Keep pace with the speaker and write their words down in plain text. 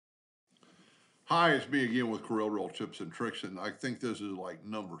Hi, it's me again with Corel Real Tips and Tricks, and I think this is like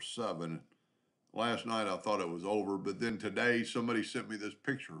number 7. Last night I thought it was over, but then today somebody sent me this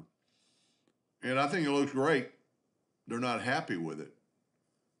picture, and I think it looks great. They're not happy with it.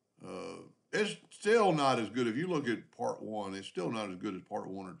 It's still not as good. If you look at part 1, it's still not as good as part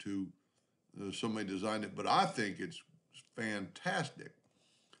 1 or 2. Somebody designed it, but I think it's fantastic.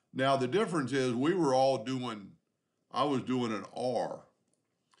 Now, the difference is I was doing an R.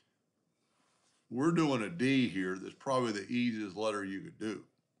 We're doing a D here. That's probably the easiest letter you could do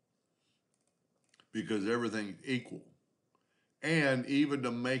because everything's equal. And even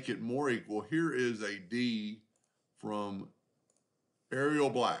to make it more equal, here is a D from Arial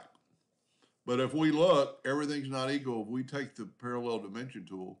Black. But if we look, everything's not equal. If we take the parallel dimension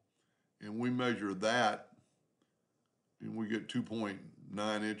tool and we measure that, and we get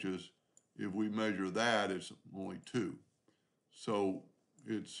 2.9 inches, if we measure that, it's only 2. So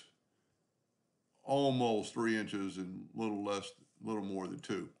it's almost 3 inches and a little more than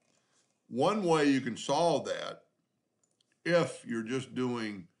 2. One way you can solve that, if you're just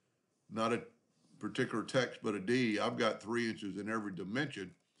doing not a particular text but a D, I've got 3 inches in every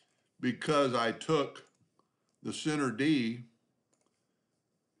dimension because I took the center D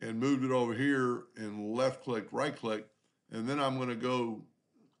and moved it over here and left click, right click, and then I'm going to go.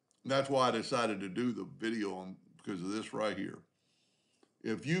 That's why I decided to do the video on because of this right here.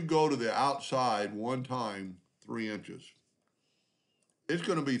 If you go to the outside one time, 3 inches, it's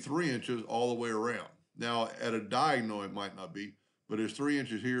going to be 3 inches all the way around. Now, at a diagonal, it might not be, but it's 3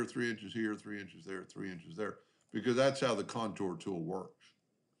 inches here, 3 inches here, 3 inches there, 3 inches there, because that's how the contour tool works.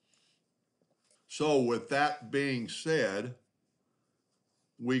 So with that being said,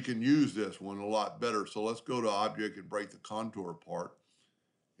 we can use this one a lot better. So let's go to Object and break the contour apart.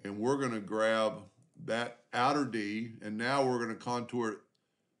 And we're going to grab that outer D, and now we're going to contour it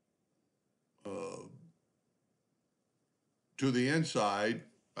to the inside.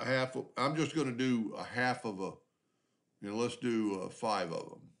 I'm just going to do a half of a, let's do 5 of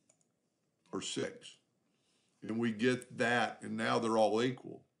them, or 6. And we get that, and now they're all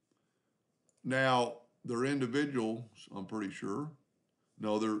equal. Now, they're individuals, I'm pretty sure.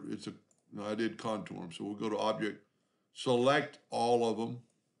 No, I did contour them. So we'll go to Object, select all of them,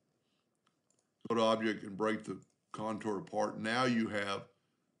 go to Object and break the contour apart. Now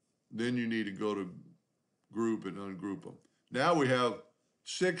then you need to go to Group and ungroup them. Now we have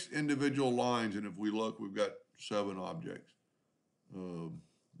 6 individual lines, and if we look, we've got 7 objects.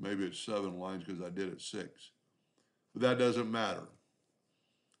 Maybe it's 7 lines because I did it 6. But that doesn't matter.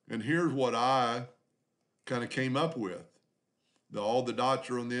 And here's what I kind of came up with. All the dots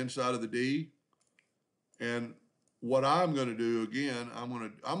are on the inside of the D. And what I'm going to do, again, I'm not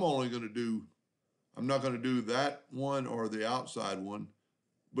going to do that one or the outside one,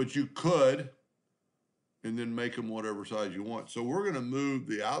 but you could, and then make them whatever size you want. So we're going to move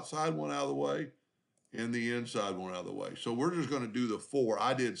the outside one out of the way and the inside one out of the way. So we're just going to do the 4.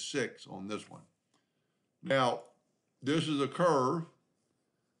 I did 6 on this one. Now, this is a curve,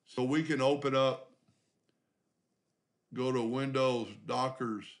 so we can open up, go to Windows,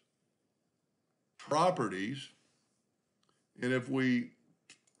 Dockers, Properties, and if we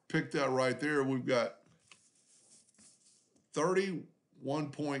pick that right there, we've got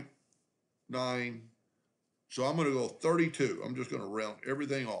 31.9. So I'm going to go 32. I'm just going to round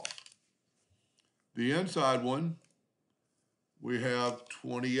everything off. The inside one, we have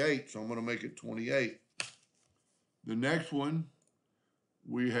 28, so I'm going to make it 28. The next one,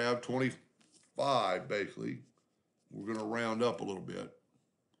 we have 25, basically. We're going to round up a little bit.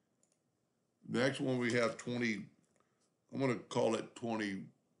 The next one, we have 20. I'm going to call it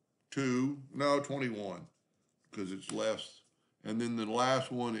 22. No, 21, because it's less. And then the last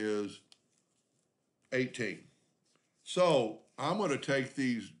one is 18. So I'm going to take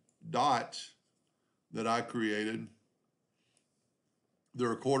these dots that I created.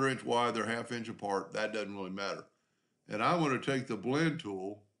 They're a 1/4 inch wide, they're 1/2 inch apart. That doesn't really matter. And I'm going to take the blend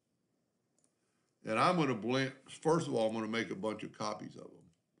tool, and I'm going to blend. First of all, I'm going to make a bunch of copies of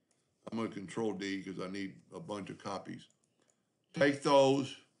them. I'm going to Control D because I need a bunch of copies. Take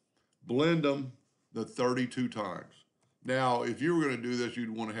those, blend them the 32 times. Now, if you were going to do this,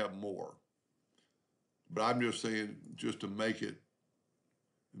 you'd want to have more. But I'm just saying, just to make it.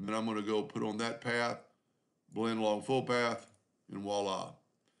 And then I'm going to go put on that path, blend along full path, and voila.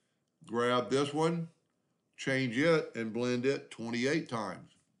 Grab this one, change it, and blend it 28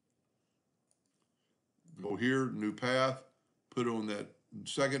 times. Go here, new path, put it on that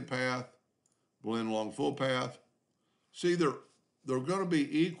second path, blend along full path. See, they're going to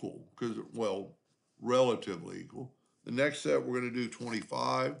be equal, because, well, relatively equal. The next set, we're going to do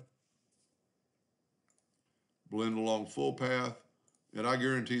 25. blend along full path, and I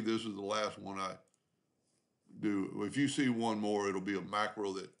guarantee this is the last one I do. If you see one more, it'll be a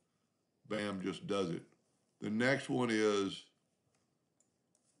macro that, bam, just does it. The next one is,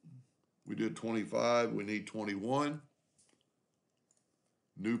 we did 25, we need 21.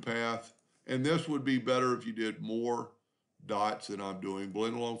 New path. And this would be better if you did more dots than I'm doing.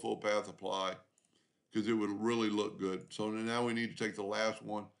 Blend along full path, apply, because it would really look good. So now we need to take the last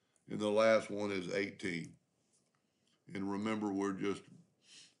one, and the last one is 18. And remember, we're just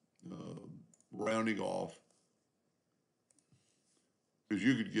rounding off, because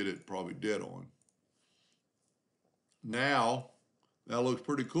you could get it probably dead on. Now, that looks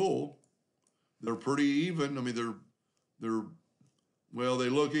pretty cool. They're pretty even. I mean, well, they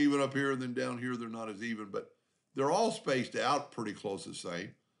look even up here, and then down here they're not as even, but they're all spaced out pretty close to the same.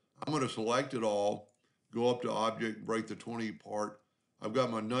 I'm going to select it all, go up to object, break the 20 apart. I've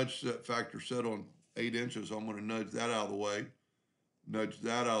got my nudge factor set on 8 inches, so I'm going to nudge that out of the way, nudge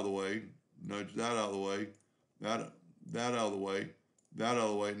that out of the way, nudge that out of the way, that out of the way, that out of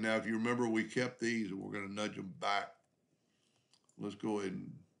the way. Now, if you remember, we kept these, and we're going to nudge them back. Let's go ahead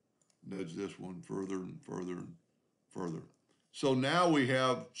and nudge this one further and further and further. So now we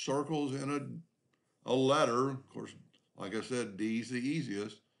have circles and a letter. Of course, like I said, D is the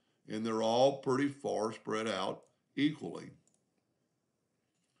easiest, and they're all pretty far spread out equally.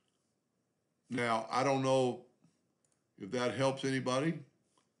 Now, I don't know if that helps anybody,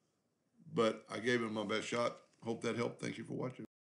 but I gave it my best shot. Hope that helped. Thank you for watching.